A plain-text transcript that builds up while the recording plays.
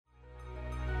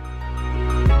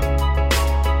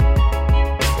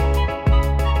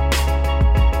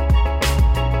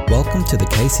to the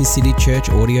Casey City Church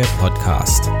audio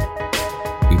podcast.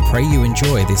 We pray you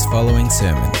enjoy this following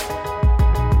sermon.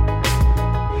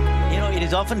 You know, it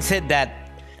is often said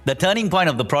that the turning point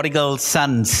of the prodigal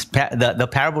son's, the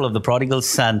parable of the prodigal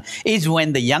son, is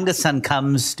when the younger son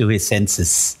comes to his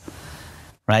senses,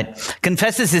 right?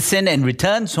 Confesses his sin and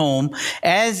returns home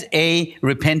as a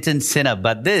repentant sinner.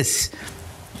 But this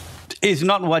is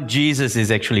not what Jesus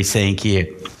is actually saying here.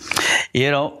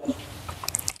 You know,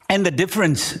 and the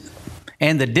difference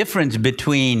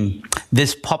between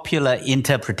this popular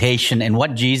interpretation and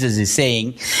what Jesus is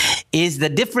saying is the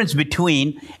difference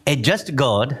between a just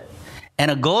God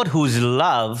and a God whose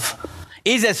love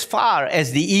is as far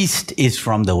as the east is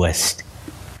from the west.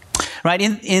 Right,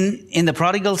 in the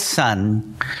prodigal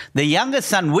son, the younger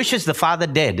son wishes the father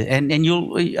dead, and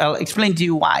I'll explain to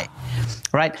you why.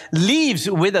 Right, leaves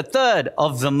with a third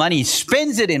of the money,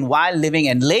 spends it in wild living,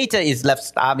 and later is left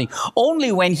starving.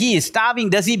 Only when he is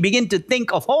starving does he begin to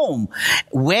think of home,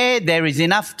 where there is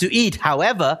enough to eat.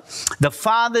 However, the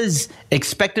father's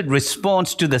expected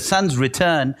response to the son's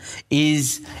return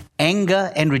is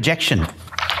anger and rejection.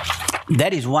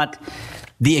 That is what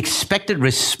the expected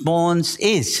response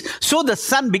is. So the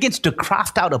son begins to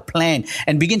craft out a plan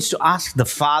and begins to ask the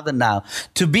father now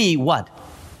to be what?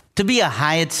 To be a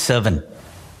hired servant.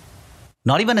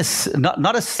 Not even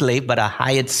not a slave, but a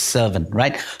hired servant,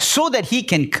 right? So that he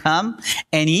can come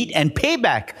and eat and pay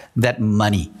back that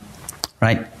money,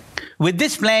 right? With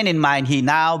this plan in mind, he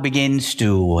now begins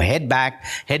to head back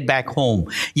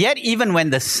home. Yet even when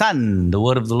the son, the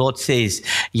word of the Lord says,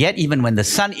 yet even when the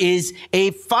son is a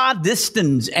far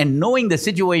distance and knowing the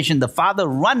situation, the father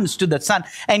runs to the son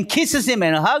and kisses him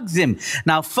and hugs him.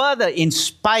 Now further, in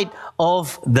spite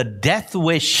of the death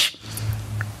wish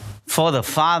for the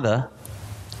father,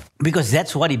 because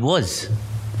that's what it was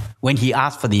when he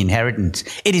asked for the inheritance.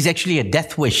 It is actually a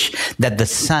death wish that the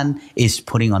son is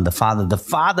putting on the father. The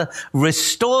father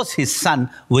restores his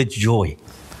son with joy,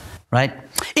 right?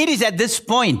 It is at this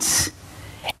point,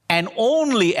 and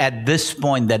only at this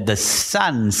point, that the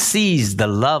son sees the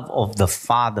love of the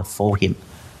father for him.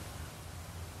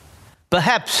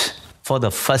 Perhaps for the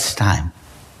first time.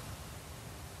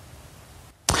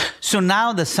 So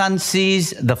now the son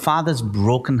sees the father's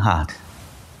broken heart,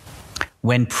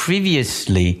 when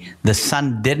previously the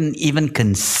son didn't even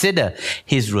consider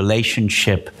his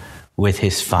relationship with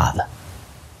his father.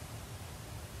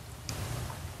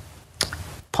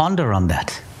 Ponder on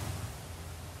that.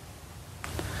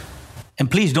 And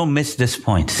please don't miss this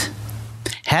point.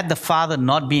 Had the father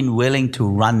not been willing to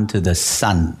run to the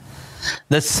son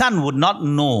would not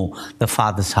know the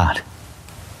father's heart.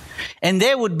 And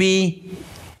there would be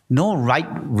no right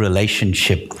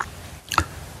relationship.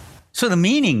 So the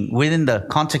meaning within the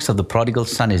context of the prodigal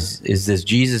son is this.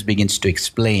 Jesus begins to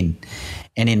explain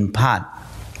and in part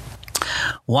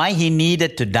why he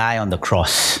needed to die on the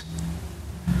cross.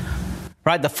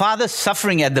 Right, the father's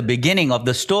suffering at the beginning of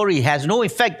the story has no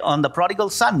effect on the prodigal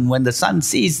son when the son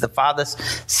sees the father's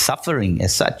suffering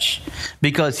as such,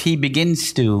 because he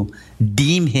begins to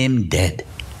deem him dead.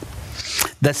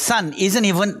 The son isn't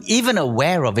even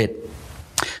aware of it.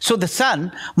 So the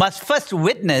son must first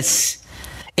witness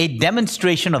a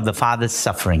demonstration of the father's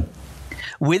suffering.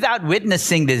 Without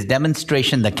witnessing this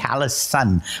demonstration, the callous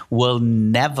son will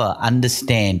never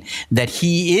understand that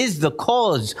he is the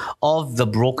cause of the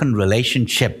broken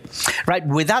relationship. Right?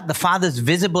 Without the father's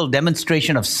visible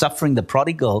demonstration of suffering, the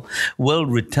prodigal will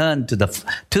return to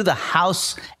the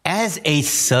house as a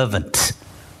servant.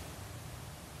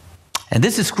 And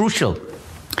this is crucial.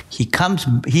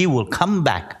 He will come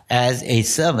back as a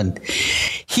servant.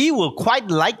 He will quite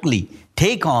likely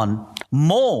take on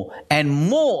more and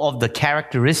more of the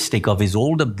characteristic of his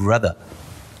older brother,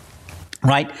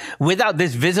 right? Without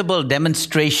this visible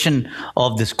demonstration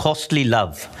of this costly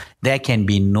love, there can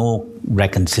be no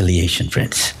reconciliation,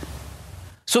 friends.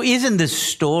 So isn't this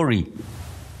story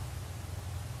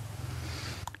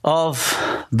of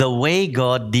the way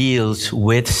God deals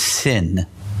with sin,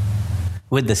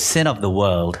 with the sin of the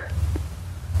world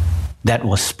that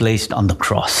was placed on the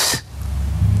cross?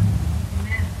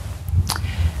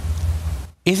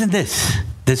 Isn't this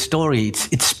story?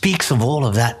 It speaks of all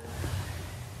of that.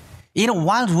 You know,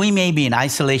 while we may be in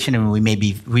isolation and we may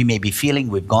be feeling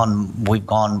we've gone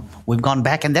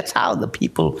back, and that's how the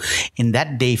people in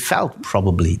that day felt.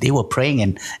 Probably they were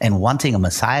praying and wanting a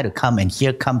Messiah to come, and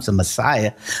here comes a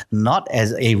Messiah, not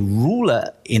as a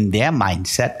ruler in their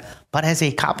mindset, but as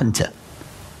a carpenter.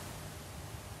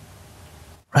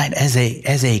 Right, as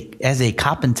a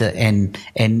carpenter, and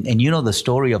you know the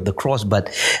story of the cross,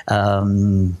 but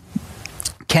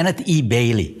Kenneth E.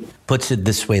 Bailey puts it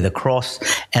this way: the cross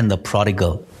and the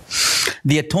prodigal.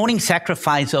 the atoning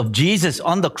sacrifice of Jesus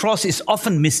on the cross is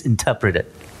often misinterpreted.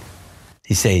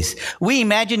 He says, we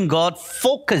imagine God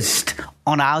focused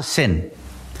on our sin,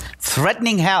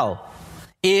 threatening hell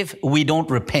if we don't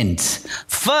repent.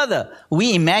 Further,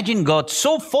 we imagine God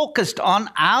so focused on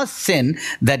our sin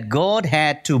that God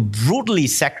had to brutally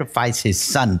sacrifice his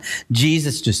son,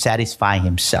 Jesus, to satisfy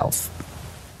himself.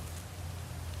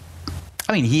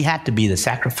 I mean, he had to be the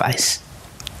sacrifice.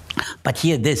 But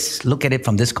hear this, look at it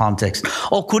from this context.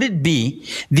 Or could it be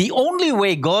the only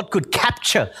way God could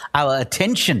capture our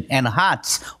attention and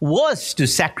hearts was to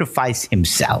sacrifice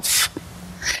himself,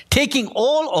 taking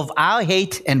all of our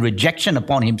hate and rejection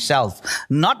upon himself,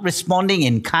 not responding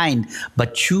in kind,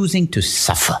 but choosing to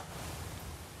suffer.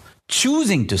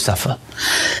 Choosing to suffer.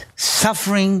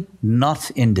 Suffering not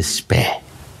in despair,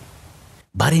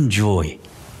 but in joy.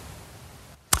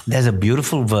 There's a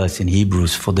beautiful verse in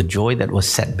Hebrews, for the joy that was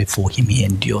set before him, he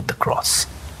endured the cross.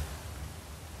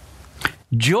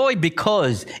 Joy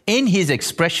because in his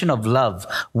expression of love,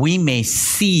 we may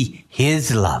see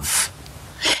his love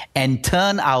and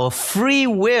turn our free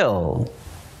will,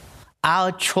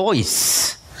 our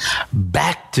choice,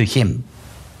 back to him.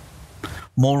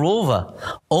 Moreover,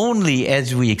 only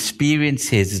as we experience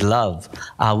his love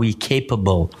are we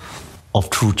capable of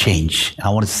true change. I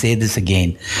want to say this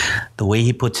again, the way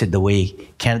he puts it, the way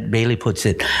Kenneth Bailey puts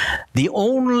it.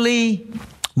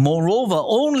 Moreover,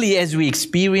 only as we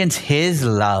experience his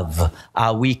love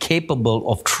are we capable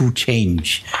of true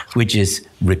change, which is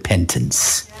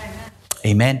repentance.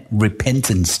 Amen.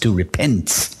 Repentance, to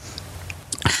repent.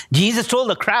 Jesus told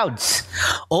the crowds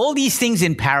all these things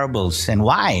in parables. And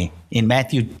why? In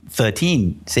Matthew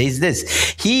 13 says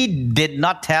this, he did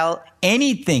not tell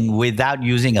anything without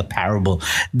using a parable.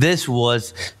 This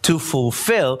was to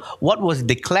fulfill what was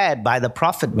declared by the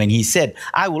prophet when he said,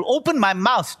 I will open my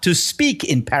mouth to speak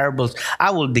in parables.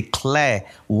 I will declare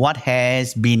what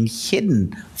has been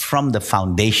hidden from the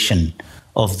foundation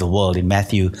of the world, in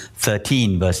Matthew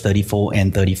 13, verse 34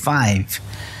 and 35.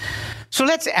 So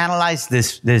let's analyze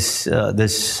this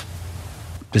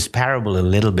parable a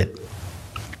little bit.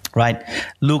 Right?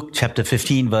 Luke chapter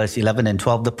 15, verse 11 and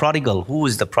 12, the prodigal. Who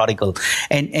is the prodigal?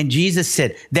 And Jesus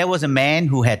said, there was a man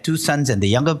who had two sons, and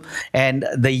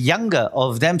the younger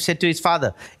of them said to his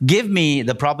father, give me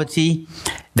the property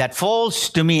that falls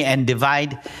to me, and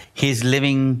divide his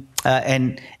living,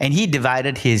 and he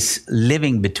divided his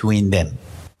living between them.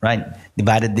 Right?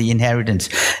 Divided the inheritance.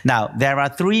 Now, there are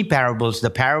three parables: the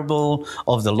parable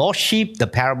of the lost sheep, the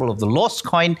parable of the lost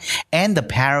coin, and the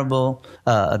parable,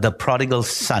 the prodigal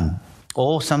son,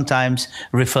 or sometimes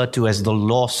referred to as the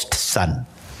lost son,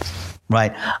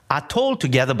 right, are told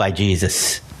together by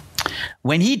Jesus.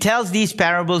 When he tells these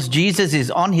parables, Jesus is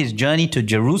on his journey to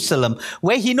Jerusalem,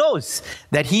 where he knows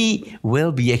that he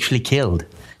will be actually killed.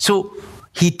 So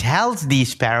he tells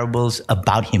these parables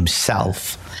about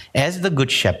himself as the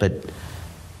good shepherd,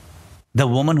 the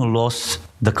woman who lost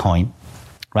the coin,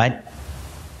 right?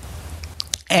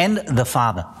 And the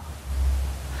father,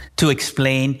 to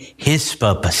explain his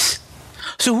purpose.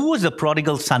 So who was the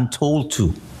prodigal son told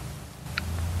to?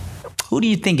 Who do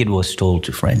you think it was told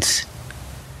to, friends?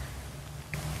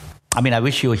 I mean, I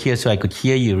wish you were here so I could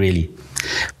hear you really.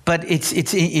 But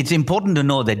it's important to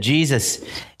know that Jesus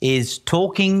is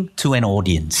talking to an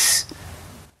audience,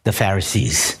 the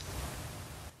Pharisees,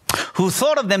 who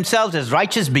thought of themselves as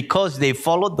righteous because they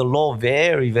followed the law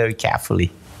very, very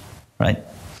carefully, right?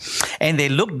 And they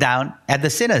looked down at the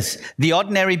sinners, the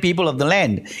ordinary people of the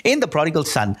land. In the prodigal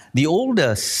son, the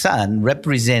older son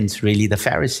represents really the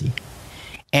Pharisee,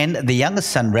 and the younger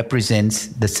son represents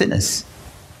the sinners.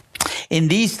 In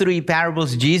these three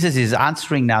parables, Jesus is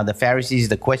answering now the Pharisees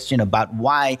the question about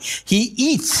why he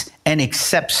eats and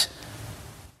accepts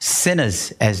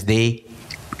sinners as they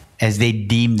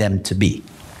deem them to be,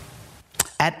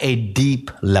 at a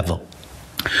deep level.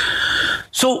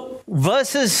 So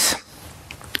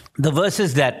the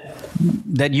verses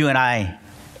that you and I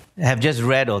have just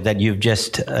read, or that you've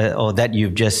just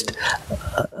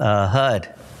heard,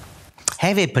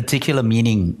 have a particular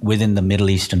meaning within the Middle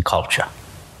Eastern culture.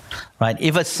 Right?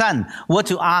 If a son were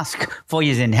to ask for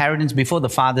his inheritance before the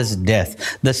father's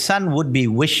death, the son would be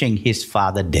wishing his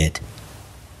father dead.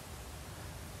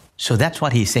 So that's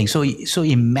what he's saying. So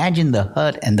imagine the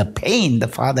hurt and the pain the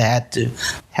father had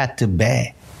to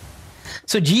bear.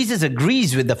 So Jesus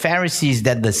agrees with the Pharisees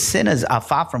that the sinners are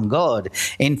far from God.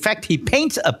 In fact, he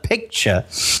paints a picture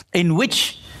in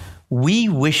which we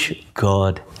wish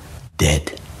God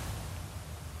dead.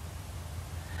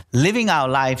 Living our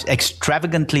lives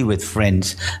extravagantly with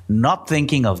friends, not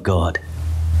thinking of God.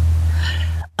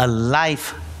 A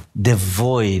life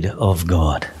devoid of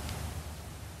God.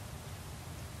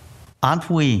 Aren't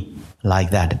we like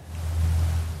that?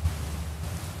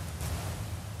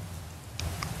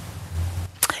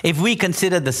 If we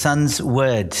consider the son's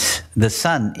words, the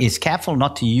son is careful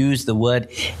not to use the word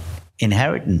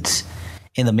inheritance.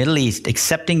 In the Middle East,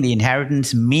 accepting the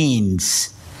inheritance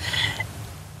means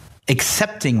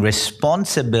accepting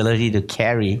responsibility to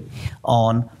carry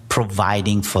on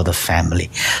providing for the family.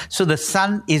 So the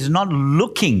son is not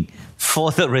looking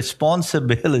for the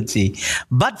responsibility,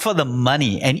 but for the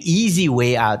money, an easy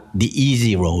way out, the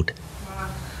easy road.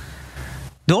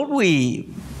 Don't we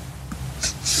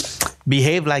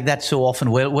behave like that so often?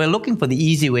 We're looking for the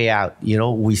easy way out.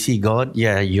 We see God,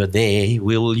 yeah, you're there.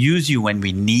 We will use you when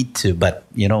we need to, but,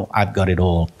 I've got it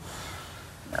all.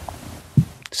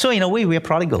 So in a way, we're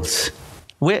prodigals.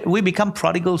 We become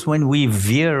prodigals when we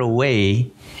veer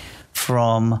away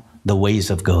from the ways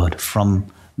of God, from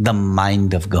the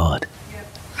mind of God,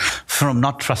 from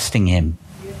not trusting Him.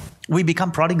 We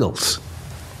become prodigals,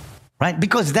 right?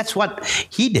 Because that's what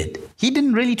he did. He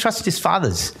didn't really trust his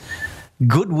father's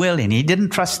goodwill, and he didn't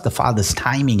trust the father's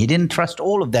timing. He didn't trust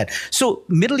all of that. So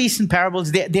Middle Eastern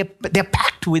parables, they're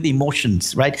packed with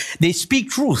emotions, right? They speak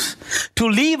truth. To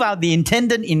leave out the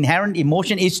intended inherent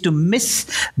emotion is to miss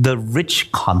the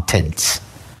rich contents,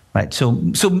 right? So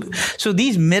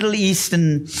these the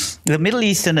Middle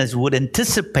Easterners would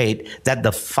anticipate that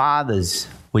the father's,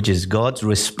 which is God's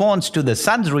response to the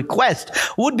son's request,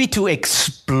 would be to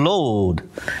explode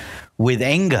with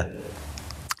anger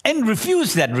and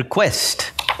refuse that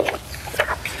request.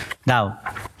 Now,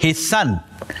 his son,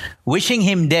 wishing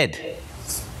him dead,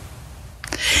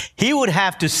 he would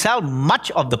have to sell much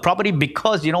of the property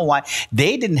because, you know why?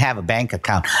 They didn't have a bank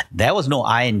account. There was no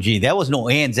ING. There was no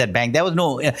ANZ Bank. There was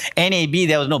no NAB.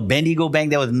 There was no Bendigo Bank.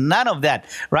 There was none of that,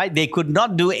 right? They could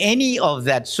not do any of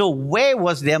that. So where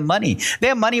was their money?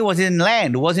 Their money was in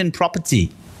land, was in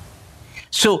property.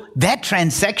 So that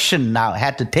transaction now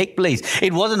had to take place.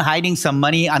 It wasn't hiding some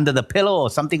money under the pillow or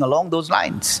something along those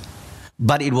lines.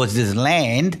 But it was this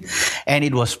land, and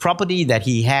it was property that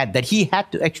he had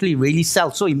to actually really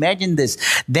sell. So imagine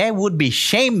this. There would be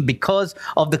shame because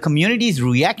of the community's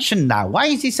reaction now. Why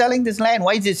is he selling this land?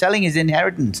 Why is he selling his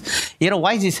inheritance?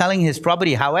 Why is he selling his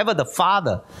property? However, the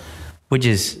father, which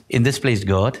is in this place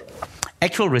God,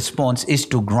 actual response is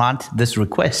to grant this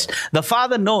request. The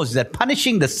father knows that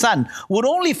punishing the son would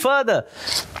only further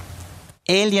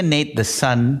alienate the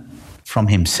son from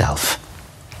himself.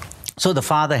 So the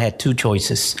father had two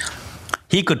choices.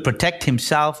 He could protect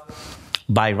himself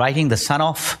by writing the son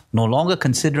off, no longer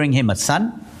considering him a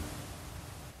son,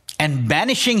 and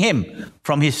banishing him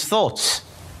from his thoughts.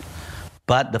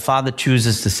 But the father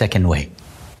chooses the second way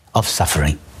of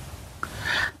suffering.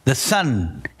 The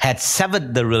son had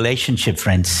severed the relationship,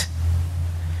 friends.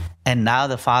 And now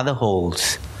the father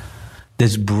holds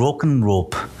this broken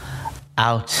rope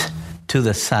out to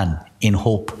the son in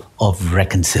hope of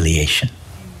reconciliation.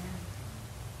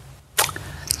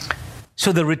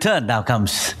 So the return now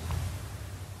comes.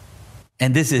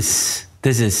 And this is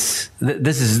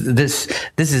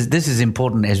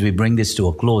important as we bring this to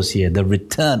a close here, the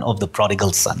return of the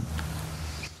prodigal son.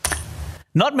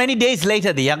 Not many days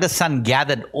later, the younger son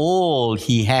gathered all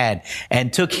he had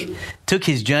and took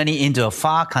his journey into a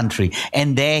far country.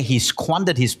 And there he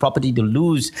squandered his property in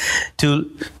loose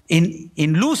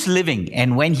living.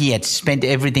 And when he had spent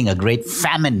everything, a great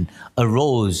famine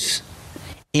arose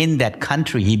in that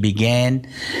country. He began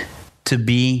to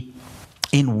be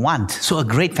in want. So a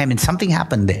great famine, something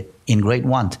happened there in great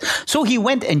want. So he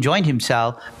went and joined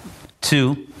himself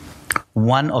to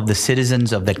one of the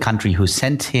citizens of that country, who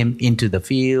sent him into the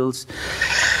fields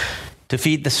to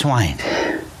feed the swine,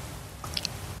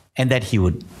 and that he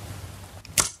would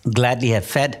gladly have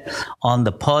fed on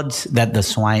the pods that the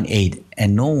swine ate,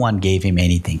 and no one gave him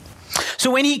anything. So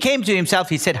when he came to himself,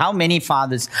 he said, "How many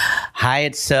fathers'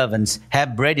 hired servants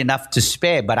have bread enough to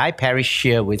spare, but I perish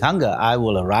here with hunger? I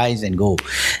will arise and go."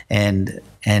 And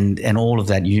all of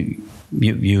that.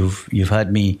 You've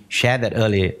heard me share that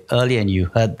earlier, and you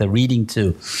heard the reading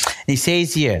too. And he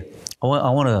says here, I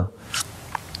want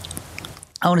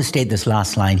to state this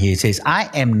last line here. He says, "I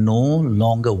am no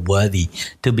longer worthy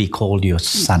to be called your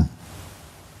son."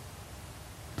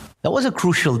 That was a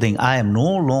crucial thing. I am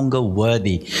no longer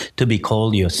worthy to be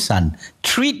called your son.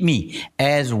 Treat me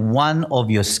as one of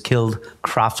your skilled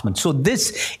craftsmen. So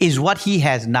this is what he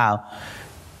has now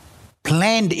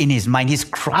planned in his mind. He's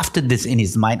crafted this in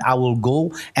his mind. I will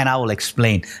go and I will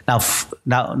explain. Now,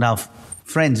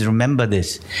 friends, remember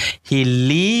this. He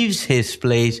leaves his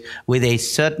place with a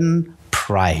certain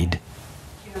pride.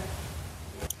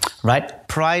 right?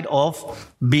 Pride of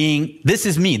being, this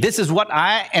is me. This is what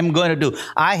I am going to do.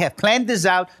 I have planned this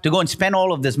out to go and spend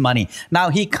all of this money. Now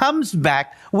he comes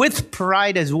back with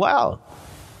pride as well.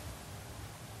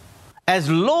 As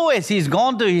low as he's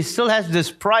gone to, he still has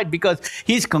this pride because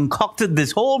he's concocted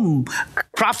this whole,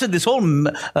 crafted this whole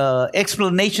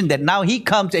explanation that now he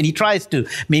comes and he tries to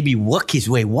maybe work his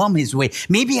way, worm his way.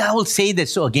 Maybe I will say that.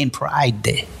 So again, pride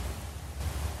there.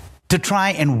 To try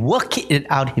and work it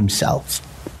out himself,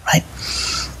 right?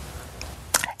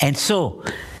 And so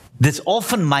this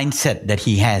orphan mindset that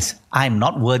he has, I'm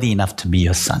not worthy enough to be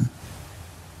your son.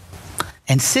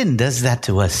 And sin does that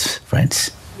to us,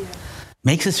 friends.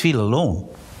 Makes us feel alone.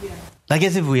 Like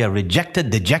as if we are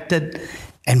rejected, dejected,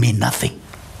 and mean nothing.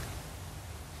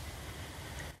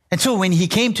 And so when he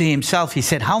came to himself, he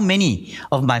said, how many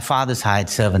of my father's hired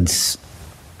servants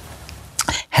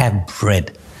have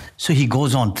bread? So he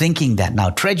goes on thinking that now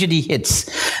tragedy hits,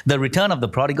 the return of the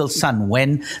prodigal son,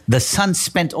 when the son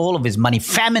spent all of his money.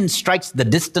 Famine strikes the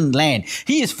distant land.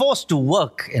 He is forced to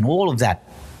work and all of that,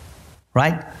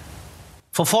 right?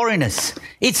 For foreigners,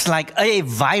 it's like a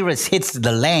virus hits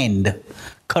the land.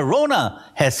 Corona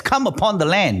has come upon the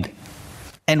land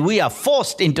and we are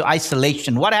forced into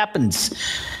isolation. What happens?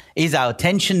 Is our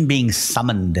attention being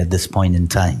summoned at this point in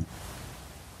time?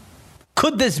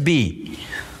 Could this be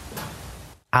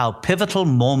our pivotal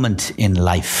moment in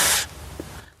life?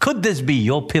 Could this be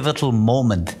your pivotal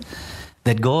moment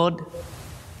that God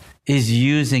is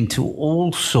using to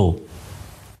also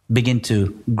begin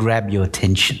to grab your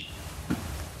attention?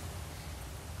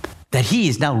 That he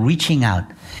is now reaching out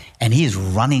and he is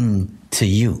running to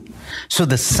you. So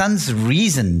the son's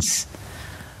reasons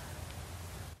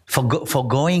for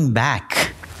going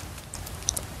back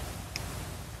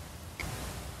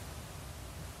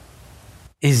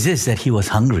is this, that he was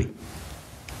hungry.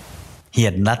 He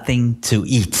had nothing to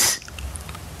eat.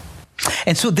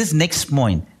 And so this next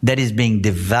point that is being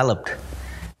developed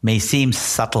may seem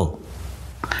subtle,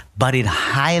 but it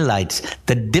highlights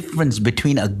the difference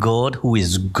between a God who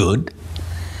is good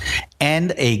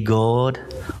and a God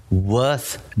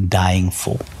worth dying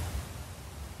for.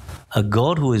 A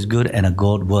God who is good and a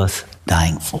God worth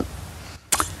dying for.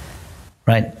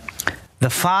 Right?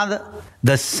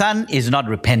 The son is not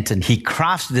repentant. He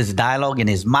crafts this dialogue in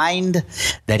his mind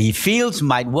that he feels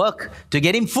might work to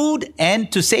get him food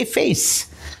and to save face.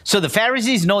 So the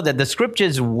Pharisees know that the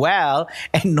scriptures well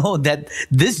and know that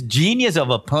this genius of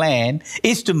a plan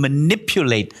is to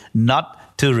manipulate,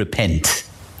 not to repent.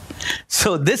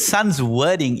 So this son's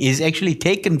wording is actually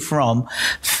taken from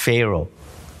Pharaoh.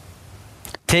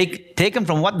 Taken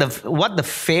from what the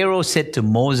Pharaoh said to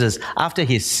Moses after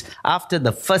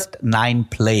the first 9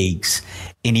 plagues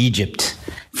in Egypt.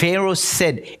 Pharaoh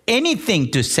said anything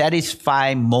to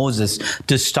satisfy Moses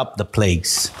to stop the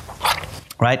plagues.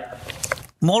 Right?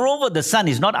 Moreover, the son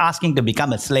is not asking to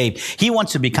become a slave. He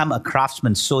wants to become a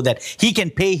craftsman so that he can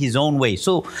pay his own way.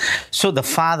 So the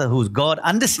father, who's God,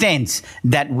 understands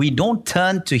that we don't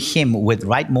turn to him with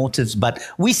right motives, but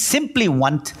we simply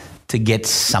want to get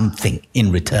something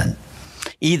in return.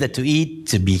 Either to eat,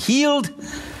 to be healed,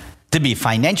 to be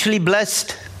financially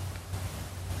blessed.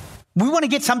 We want to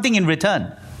get something in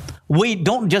return. We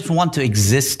don't just want to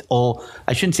exist, or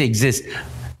I shouldn't say exist,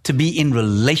 to be in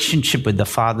relationship with the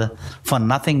Father for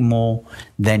nothing more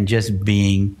than just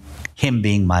him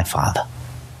being my Father.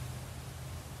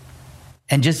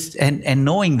 And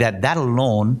knowing that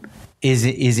alone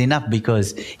is enough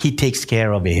because he takes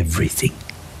care of everything.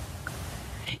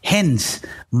 Hence,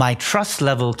 my trust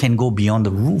level can go beyond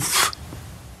the roof.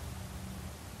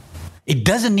 It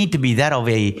doesn't need to be that of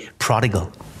a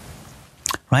prodigal,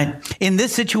 right? In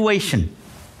this situation,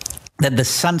 that the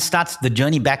son starts the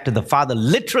journey back to the father,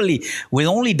 literally with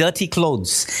only dirty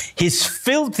clothes, his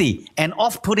filthy and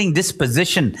off-putting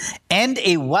disposition, and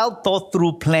a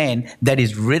well-thought-through plan that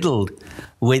is riddled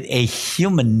with a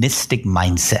humanistic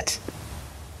mindset.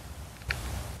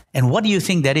 And what do you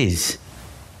think that is?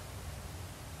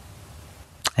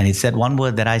 And it's that one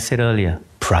word that I said earlier,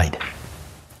 pride.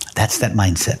 That's that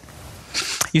mindset.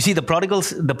 You see, the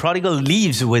prodigal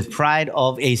leaves with pride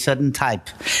of a certain type.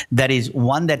 That is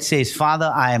one that says,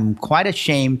 Father, I am quite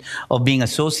ashamed of being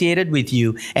associated with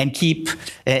you and keep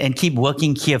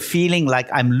working here, feeling like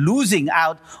I'm losing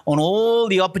out on all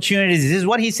the opportunities. This is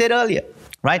what he said earlier,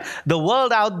 right? The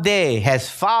world out there has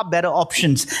far better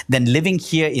options than living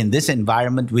here in this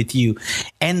environment with you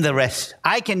and the rest.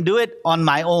 I can do it on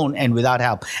my own and without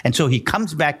help. And so he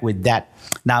comes back with that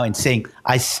now and saying,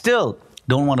 I still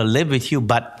don't want to live with you,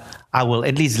 but I will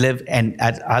at least live and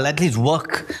I'll at least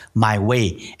work my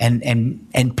way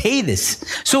and pay this.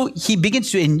 So he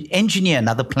begins to engineer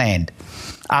another plan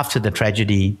after the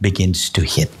tragedy begins to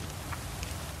hit.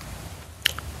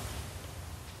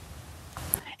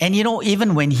 And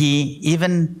even when he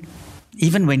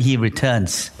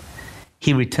returns,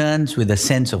 he returns with a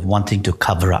sense of wanting to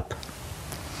cover up.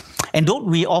 And don't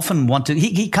we often want to?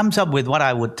 He comes up with what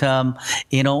I would term,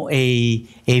 a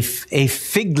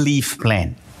fig leaf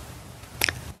plan.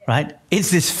 Right?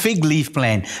 It's this fig leaf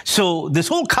plan. So this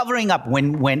whole covering up,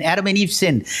 when Adam and Eve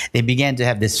sinned, they began to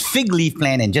have this fig leaf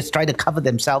plan and just try to cover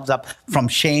themselves up from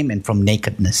shame and from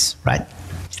nakedness. Right?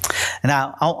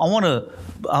 Now, I want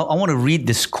to read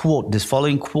this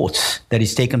following quote that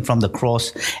is taken from the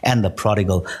cross and the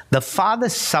prodigal. The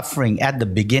father's suffering at the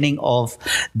beginning of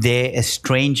their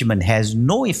estrangement has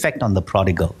no effect on the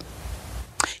prodigal.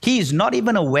 He is not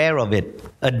even aware of it.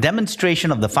 A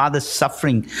demonstration of the father's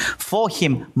suffering for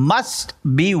him must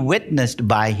be witnessed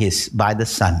by the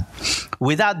son.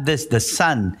 Without this, the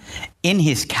son, in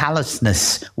his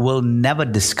callousness, will never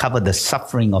discover the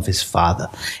suffering of his father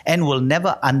and will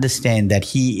never understand that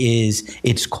he is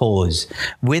its cause.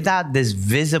 Without this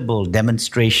visible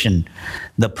demonstration,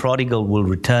 the prodigal will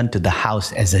return to the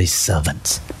house as a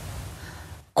servant.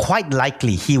 Quite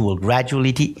likely, he will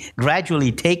gradually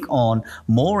take on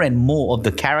more and more of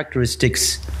the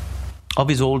characteristics of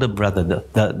his older brother,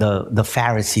 the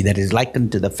Pharisee, that is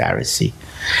likened to the Pharisee.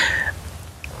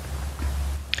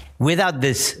 Without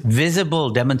this visible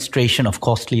demonstration of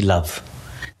costly love,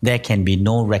 there can be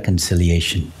no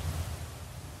reconciliation.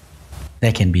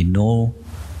 There can be no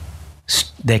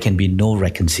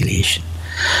reconciliation.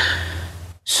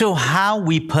 So how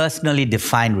we personally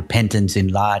define repentance in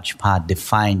large part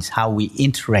defines how we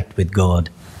interact with God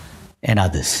and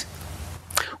others.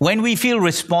 When we feel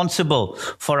responsible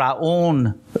for our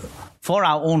own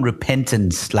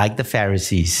repentance, like the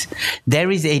Pharisees,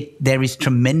 there is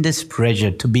tremendous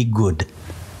pressure to be good.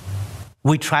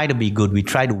 We try to be good. We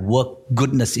try to work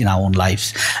goodness in our own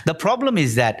lives. The problem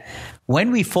is that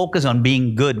when we focus on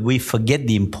being good, we forget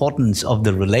the importance of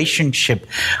the relationship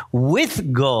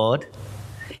with God.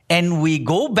 And we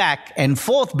go back and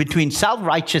forth between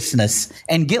self-righteousness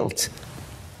and guilt.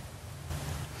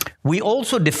 We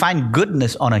also define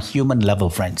goodness on a human level,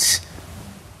 friends.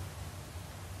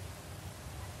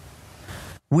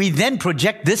 We then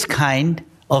project this kind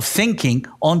of thinking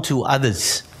onto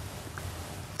others.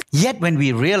 Yet when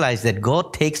we realize that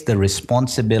God takes the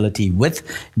responsibility with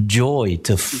joy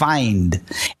to find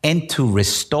and to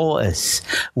restore us,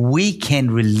 we can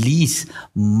release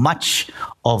much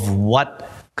of what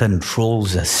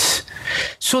controls us.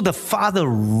 So the father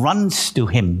runs to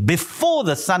him before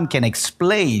the son can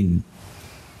explain.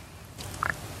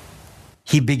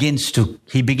 He begins to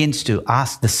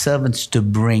ask the servants to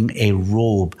bring a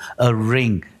robe, a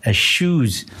ring, a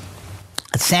shoes,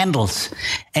 sandals,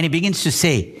 and he begins to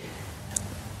say,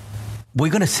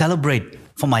 "We're going to celebrate,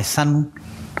 for my son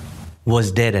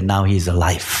was dead and now he's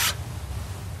alive."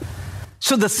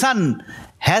 So the son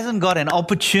hasn't got an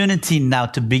opportunity now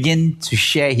to begin to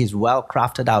share his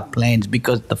well-crafted out plans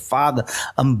because the father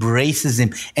embraces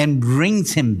him and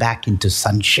brings him back into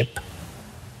sonship.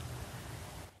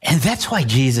 And that's why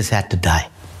Jesus had to die,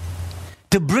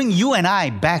 to bring you and I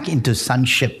back into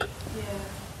sonship. Yeah.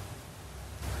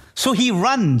 So he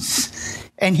runs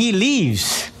and he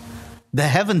leaves the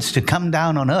heavens to come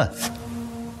down on earth,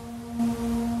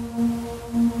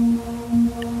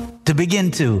 to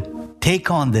begin to take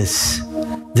on this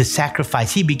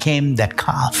sacrifice. He became that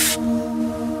calf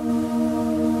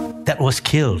that was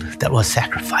killed, that was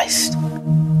sacrificed.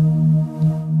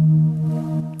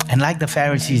 And like the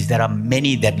Pharisees, there are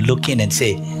many that look in and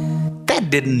say,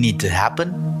 "That didn't need to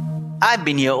happen. I've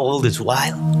been here all this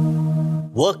while,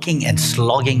 working and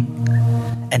slogging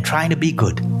and trying to be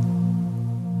good."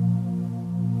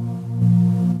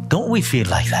 Don't we feel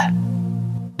like that?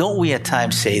 Don't we at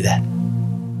times say that?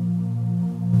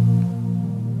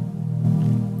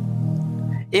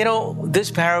 This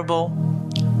parable,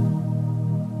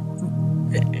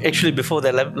 actually before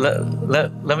that,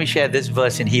 let me share this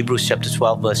verse in Hebrews chapter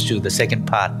 12, verse 2. The second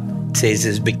part says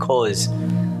is because,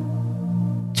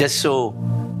 just so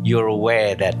you're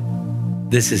aware that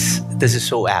this is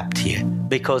so apt here,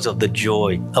 because of the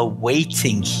joy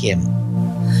awaiting him,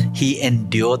 he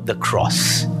endured the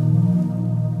cross,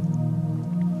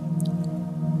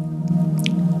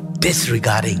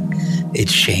 disregarding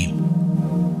its shame.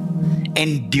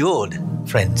 Endured,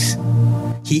 friends.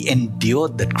 He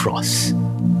endured that cross.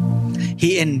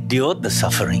 He endured the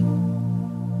suffering.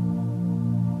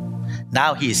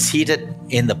 Now he is seated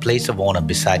in the place of honor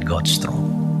beside God's throne.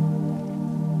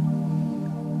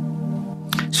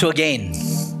 So again,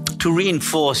 to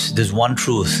reinforce this one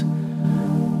truth,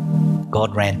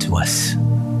 God ran to us.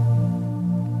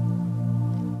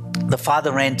 The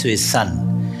Father ran to His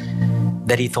Son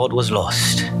that He thought was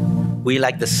lost. We,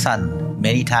 like the Son,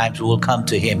 many times will come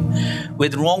to Him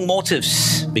with wrong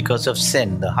motives because of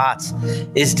sin. The heart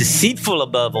is deceitful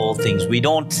above all things. We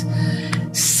don't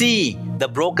see the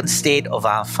broken state of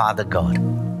our Father God.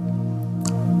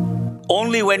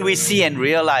 Only when we see and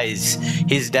realize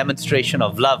His demonstration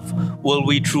of love will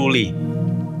we truly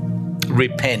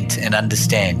repent and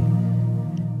understand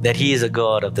that He is a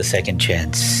God of the second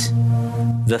chance,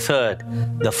 the third,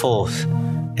 the fourth,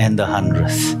 and the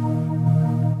 100th.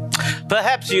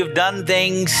 Perhaps you've done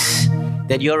things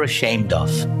that you're ashamed of.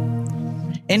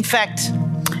 In fact,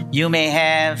 you may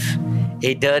have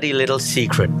a dirty little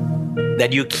secret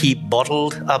that you keep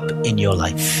bottled up in your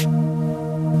life.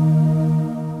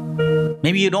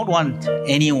 Maybe you don't want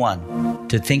anyone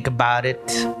to think about it.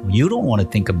 You don't want to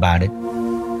think about it.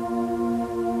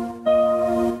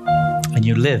 And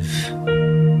you live,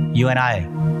 you and I,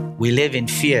 we live in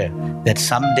fear that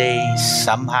someday,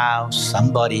 somehow,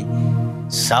 somebody,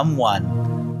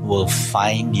 someone will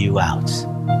find you out.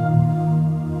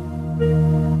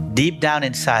 Deep down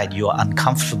inside, you are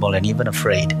uncomfortable and even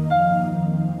afraid.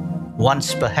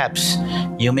 Once, perhaps,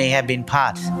 you may have been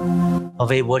part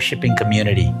of a worshiping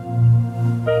community,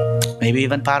 maybe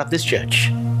even part of this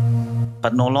church,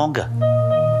 but no longer.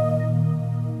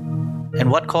 And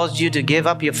what caused you to give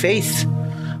up your faith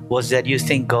was that you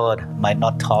think God might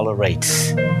not tolerate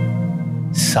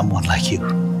someone like you.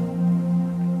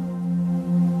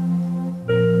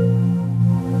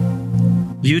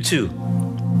 You too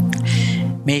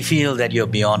may feel that you're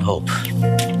beyond hope.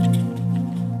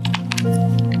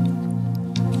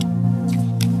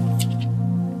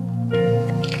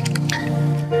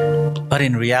 But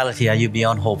in reality, are you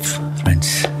beyond hope,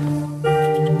 friends?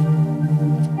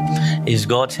 Is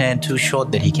God's hand too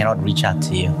short that He cannot reach out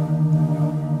to you?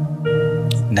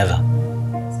 Never.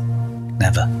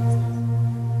 Never.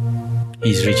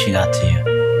 He's reaching out to you.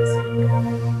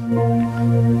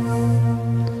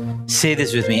 Say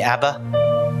this with me, Abba,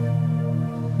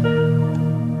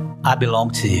 I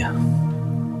belong to you.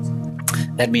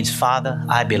 That means, Father,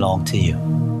 I belong to you.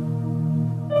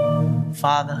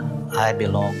 Father, I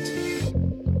belong to you.